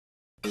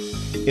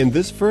In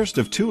this first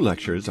of two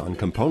lectures on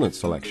component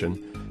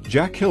selection,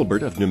 Jack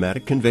Hilbert of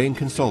Pneumatic Conveying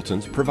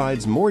Consultants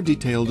provides more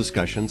detailed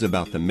discussions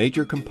about the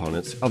major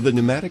components of the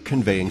pneumatic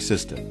conveying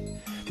system.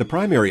 The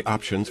primary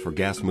options for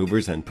gas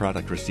movers and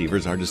product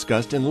receivers are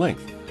discussed in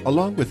length,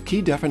 along with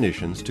key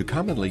definitions to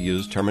commonly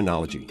used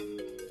terminology.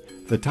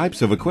 The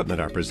types of equipment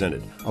are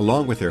presented,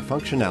 along with their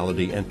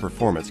functionality and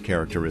performance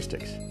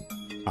characteristics.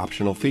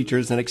 Optional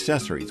features and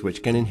accessories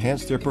which can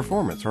enhance their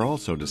performance are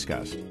also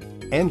discussed.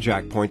 And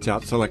Jack points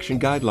out selection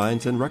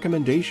guidelines and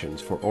recommendations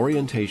for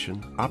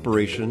orientation,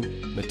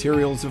 operation,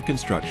 materials of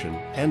construction,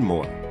 and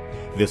more.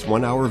 This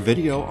one-hour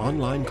video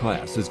online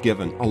class is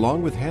given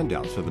along with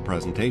handouts of the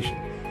presentation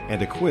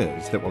and a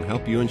quiz that will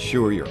help you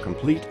ensure your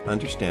complete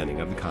understanding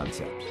of the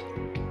concepts.